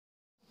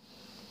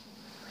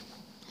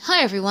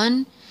Hi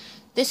everyone,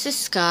 this is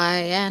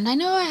Sky, and I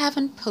know I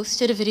haven't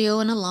posted a video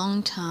in a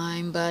long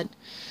time, but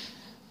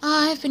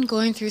I've been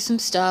going through some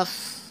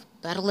stuff,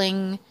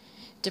 battling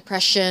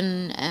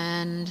depression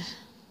and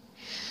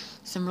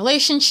some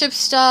relationship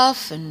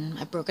stuff, and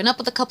I've broken up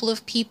with a couple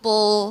of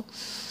people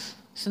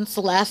since the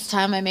last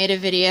time I made a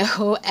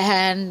video,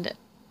 and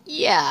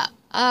yeah,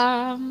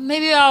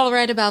 maybe I'll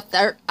write about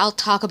that, I'll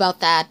talk about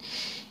that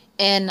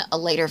in a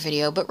later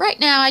video, but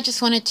right now I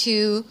just wanted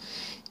to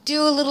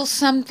do a little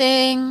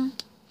something.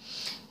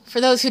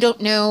 For those who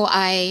don't know,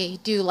 I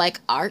do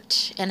like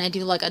art, and I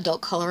do like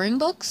adult coloring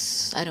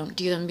books. I don't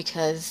do them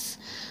because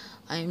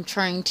I'm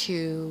trying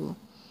to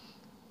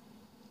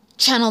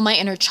channel my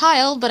inner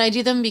child, but I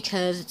do them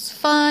because it's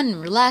fun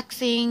and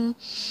relaxing.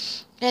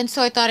 And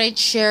so I thought I'd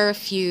share a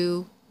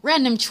few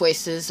random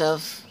choices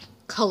of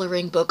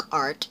coloring book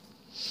art.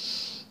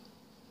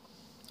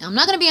 Now, I'm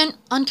not going to be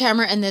on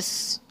camera in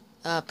this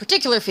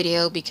particular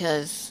video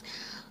because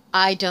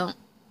I don't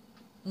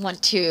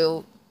want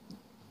to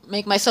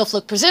make myself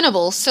look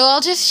presentable, so I'll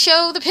just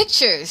show the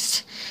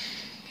pictures.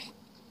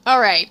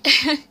 Alright,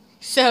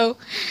 so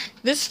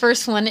this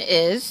first one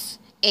is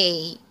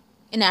an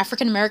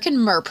African-American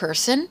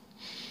merperson.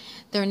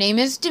 Their name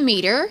is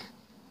Demeter.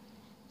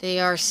 They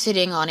are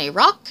sitting on a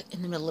rock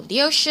in the middle of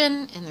the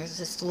ocean, and there's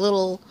this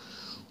little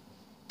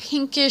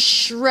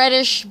pinkish,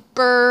 reddish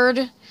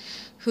bird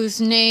whose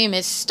name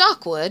is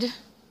Stockwood.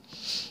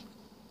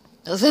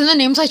 Those are the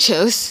names I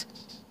chose.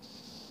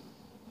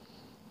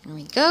 There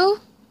we go.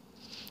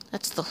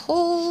 That's the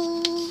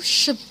whole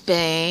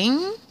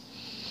shebang.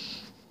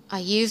 I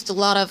used a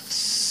lot of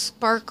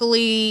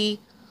sparkly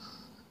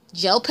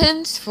gel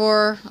pens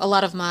for a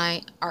lot of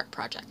my art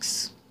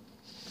projects.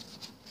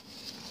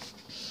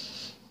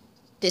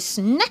 This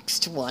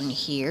next one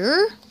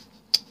here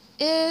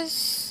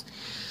is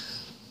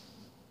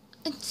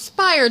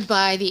inspired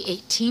by the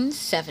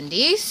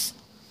 1870s.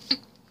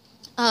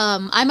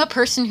 I'm a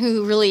person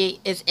who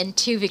really is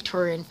into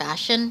Victorian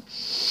fashion.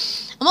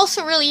 I'm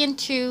also really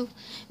into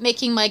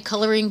making my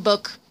coloring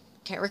book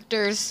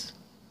characters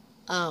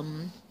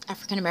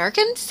African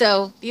American.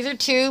 So these are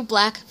two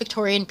black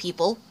Victorian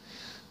people,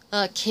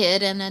 a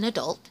kid and an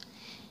adult.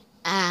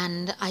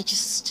 And I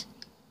just,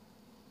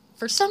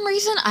 for some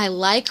reason, I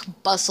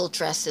like bustle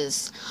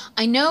dresses.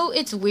 I know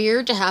it's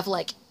weird to have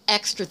like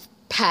extra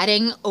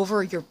padding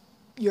over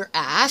your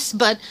ass,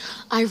 but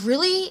I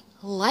really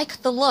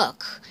like the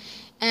look.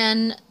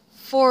 And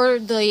for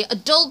the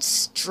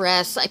adult's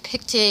dress, I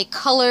picked a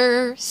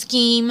color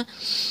scheme,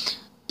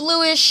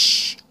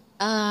 bluish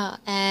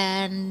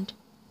and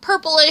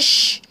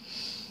purplish.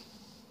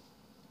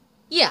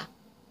 Yeah.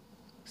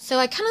 So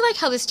I kind of like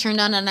how this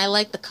turned out, and I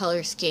like the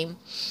color scheme.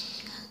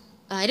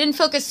 I didn't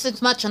focus as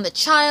much on the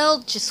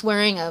child, just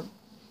wearing a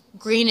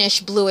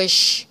greenish,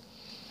 bluish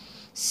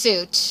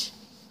suit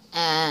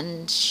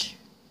and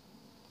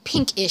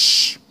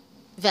pinkish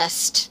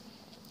vest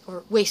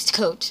or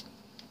waistcoat.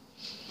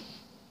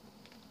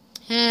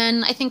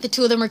 And I think the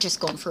two of them are just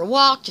going for a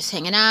walk, just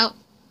hanging out.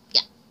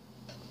 Yeah.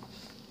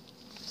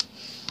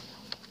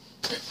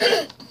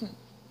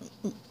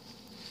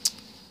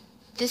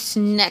 This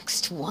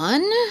next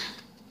one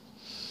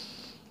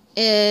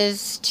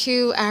is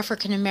two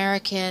African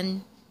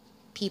American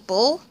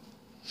people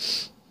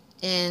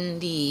in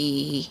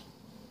the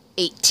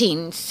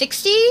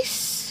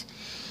 1860s.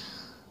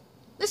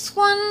 This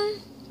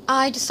one,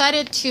 I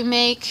decided to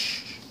make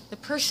the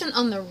person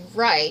on the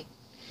right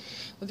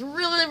with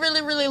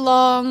really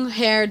long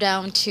hair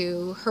down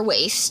to her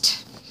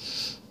waist.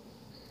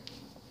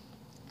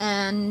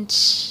 And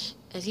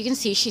as you can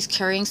see, she's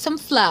carrying some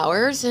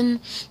flowers, and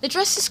the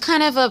dress is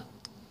kind of a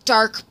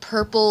dark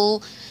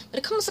purple, but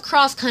it comes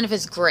across kind of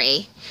as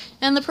gray.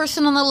 And the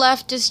person on the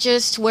left is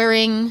just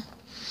wearing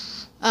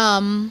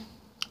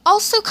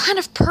also kind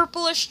of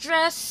purplish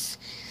dress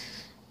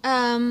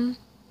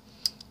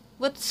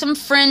with some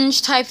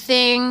fringe type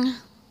thing.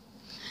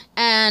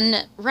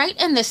 And right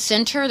in the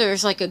center,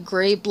 there's like a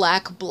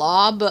gray-black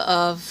blob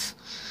of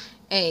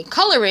a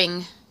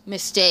coloring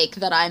mistake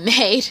that I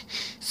made.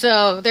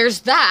 So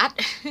there's that.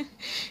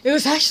 It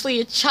was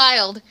actually a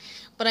child,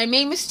 but I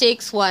made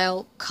mistakes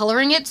while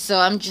coloring it, so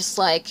I'm just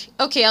like,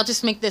 okay, I'll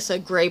just make this a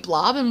gray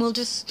blob, and we'll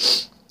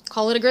just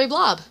call it a gray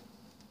blob.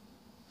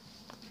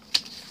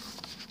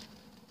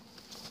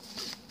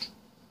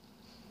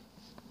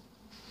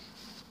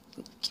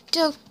 Okie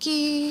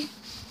dokie.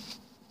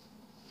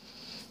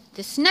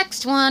 This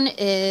next one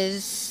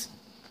is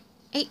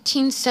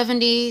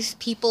 1870s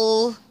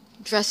people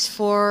dressed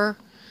for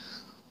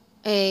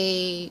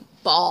a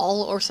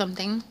ball or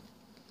something.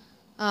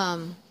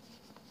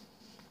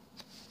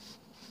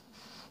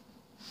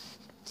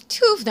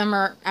 Two of them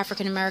are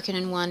African American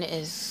and one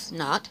is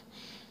not.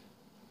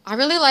 I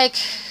really like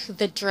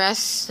the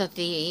dress that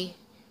the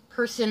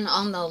person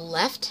on the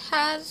left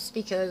has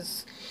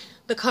because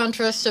the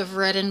contrast of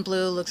red and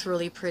blue looks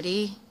really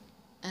pretty.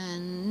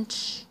 And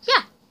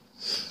yeah.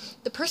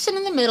 The person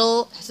in the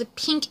middle has a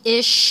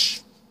pinkish,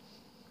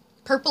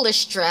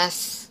 purplish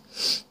dress.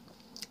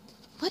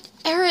 What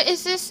era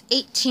is this?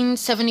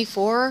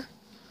 1874?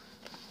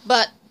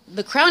 But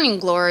the crowning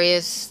glory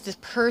is the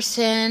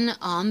person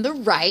on the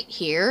right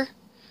here,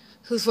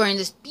 who's wearing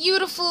this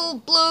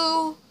beautiful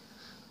blue-ish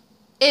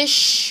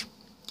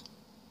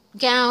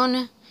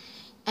gown,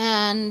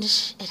 and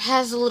it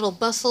has a little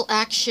bustle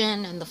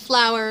action and the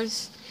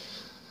flowers,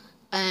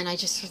 and I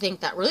just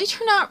think that really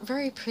turned out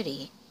very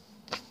pretty.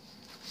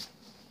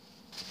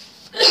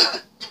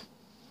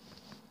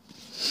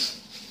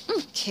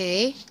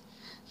 Okay,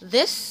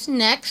 this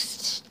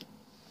next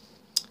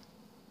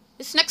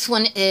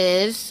one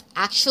is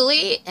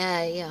actually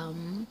a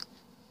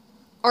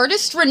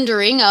artist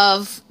rendering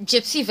of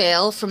Gypsy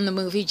Vale from the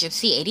movie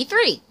Gypsy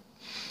 83.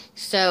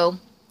 So,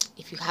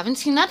 if you haven't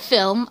seen that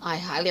film, I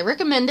highly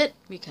recommend it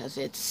because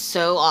it's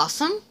so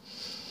awesome.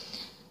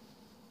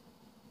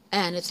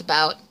 And it's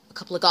about a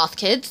couple of goth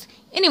kids.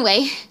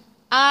 Anyway,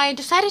 I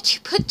decided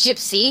to put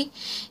Gypsy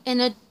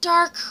in a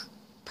dark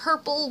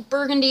purple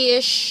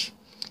burgundy-ish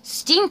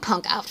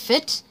steampunk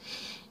outfit.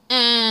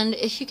 And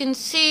if you can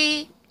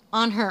see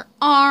on her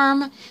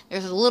arm,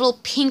 there's a little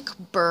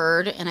pink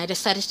bird, and I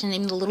decided to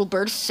name the little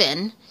bird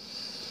Finn.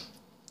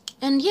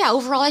 And yeah,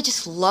 overall, I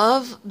just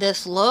love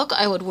this look.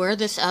 I would wear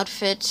this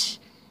outfit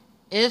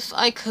if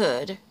I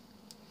could.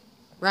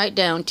 Right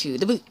down to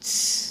the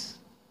boots.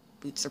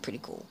 Boots are pretty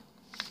cool.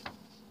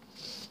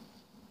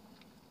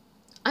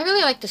 I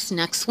really like this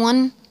next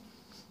one.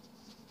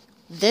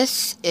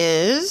 This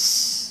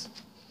is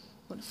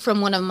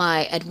from one of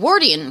my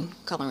Edwardian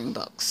coloring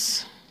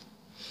books.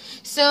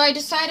 So I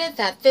decided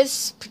that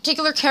this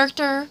particular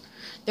character,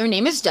 their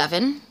name is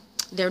Devin.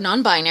 They're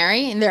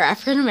non-binary, and they're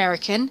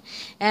African-American,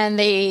 and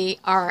they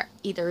are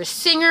either a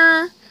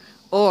singer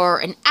or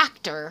an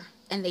actor,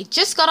 and they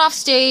just got off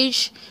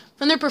stage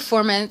from their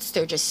performance.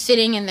 They're just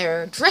sitting in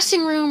their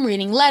dressing room,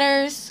 reading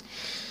letters,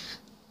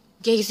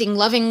 gazing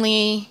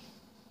lovingly,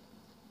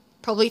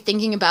 probably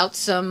thinking about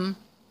some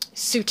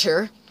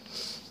suitor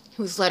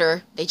whose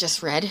letter they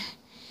just read.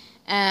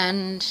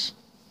 And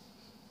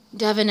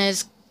Devin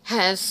has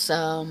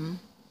some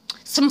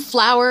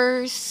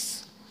flowers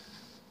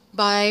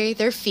by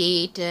their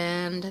feet,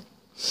 and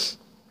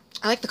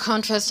I like the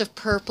contrast of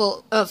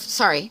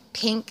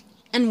pink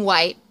and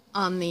white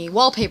on the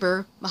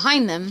wallpaper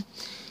behind them.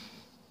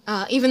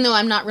 Even though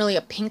I'm not really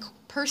a pink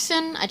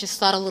person, I just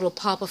thought a little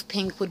pop of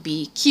pink would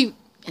be cute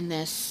in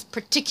this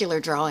particular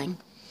drawing.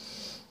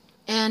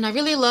 And I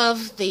really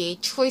love the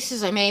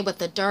choices I made with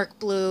the dark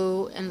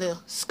blue and the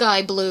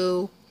sky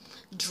blue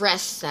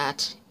dress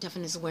that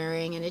Devin is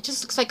wearing, and it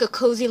just looks like a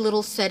cozy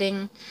little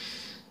setting.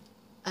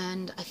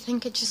 And I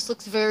think it just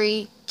looks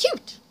very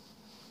cute.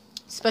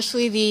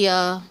 Especially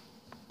the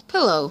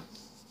pillow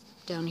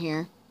down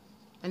here.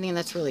 I think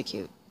that's really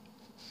cute.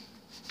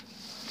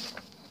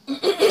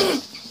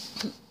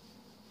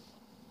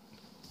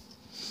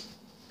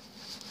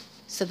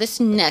 So this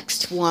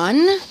next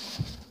one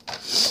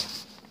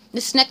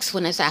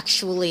is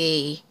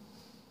actually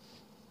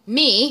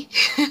me.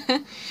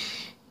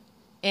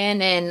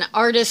 And an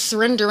artist's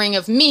rendering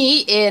of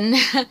me in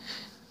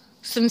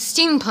some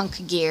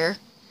steampunk gear,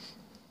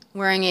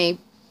 wearing a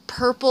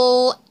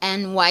purple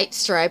and white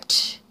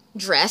striped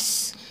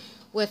dress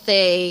with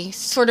a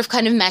sort of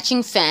kind of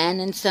matching fan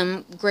and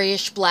some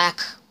grayish black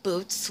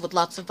boots with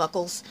lots of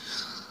buckles.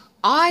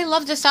 I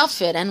love this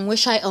outfit and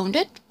wish I owned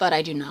it, but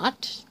I do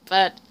not.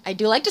 But I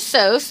do like to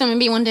sew, so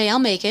maybe one day I'll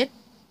make it.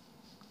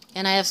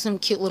 And I have some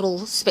cute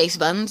little space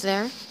buns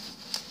there.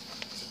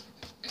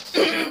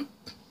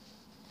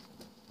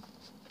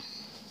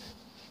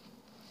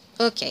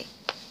 Okay,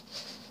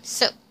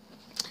 so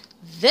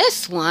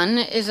this one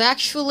is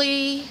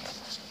actually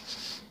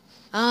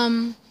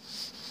an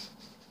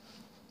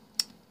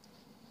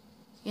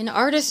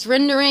artist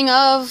rendering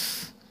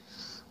of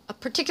a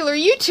particular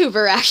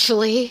YouTuber,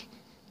 actually,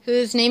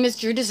 whose name is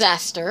Drew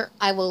Disaster.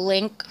 I will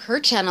link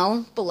her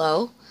channel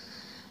below.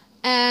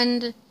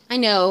 And I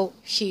know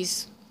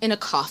she's in a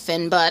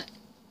coffin, but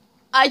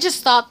I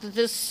just thought that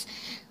this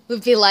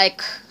would be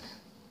like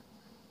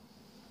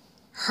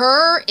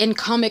her in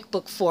comic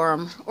book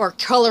form or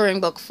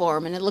coloring book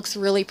form, and it looks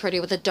really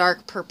pretty with a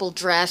dark purple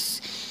dress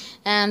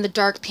and the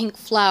dark pink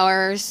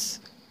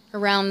flowers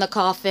around the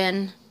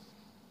coffin.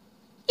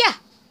 Yeah.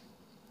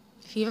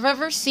 If you've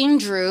ever seen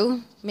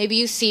Drew, maybe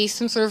you see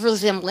some sort of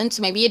resemblance,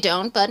 maybe you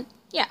don't, but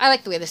yeah, I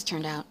like the way this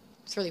turned out.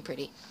 It's really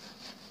pretty.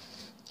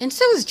 And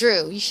so is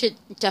Drew. You should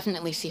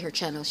definitely see her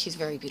channel. She's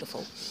very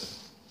beautiful.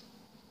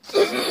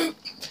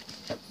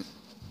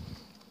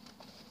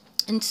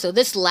 And so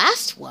this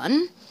last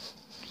one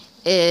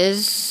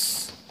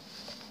is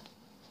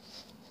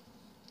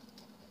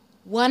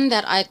one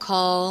that I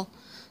call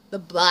the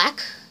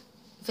Black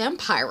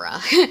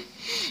Vampira,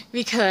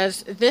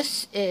 because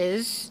this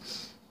is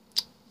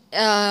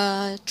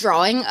a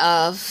drawing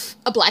of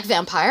a black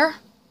vampire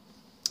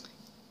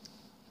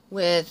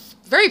with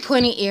very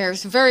pointy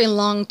ears, very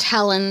long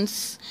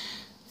talons,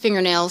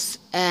 fingernails,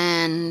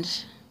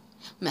 and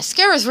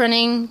mascara's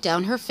running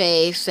down her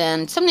face,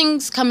 and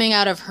something's coming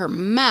out of her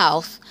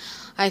mouth.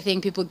 I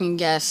think people can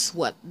guess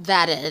what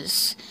that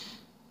is.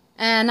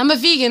 And I'm a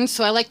vegan,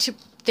 so I like to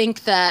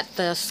think that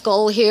the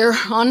skull here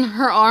on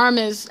her arm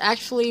is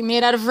actually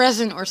made out of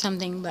resin or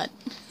something, but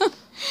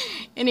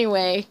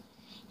anyway,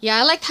 yeah,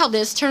 I liked how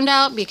this turned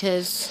out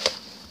because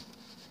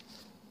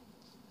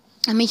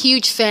I'm a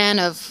huge fan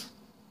of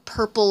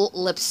purple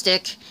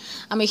lipstick.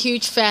 I'm a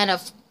huge fan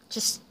of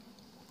just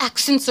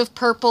accents of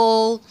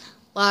purple,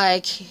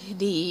 like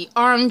the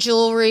arm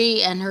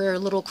jewelry and her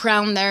little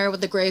crown there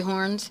with the gray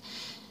horns.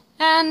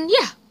 And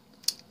yeah,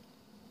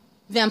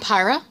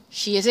 Vampira,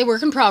 she is a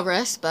work in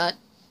progress, but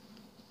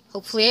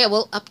hopefully I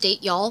will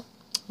update y'all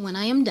when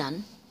I am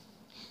done.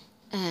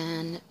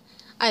 And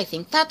I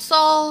think that's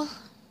all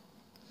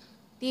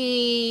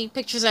the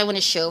pictures I want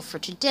to show for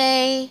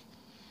today.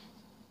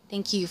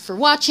 Thank you for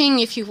watching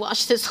if you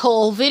watched this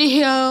whole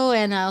video,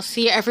 and I'll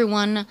see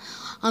everyone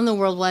on the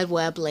World Wide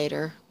Web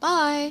later.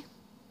 Bye!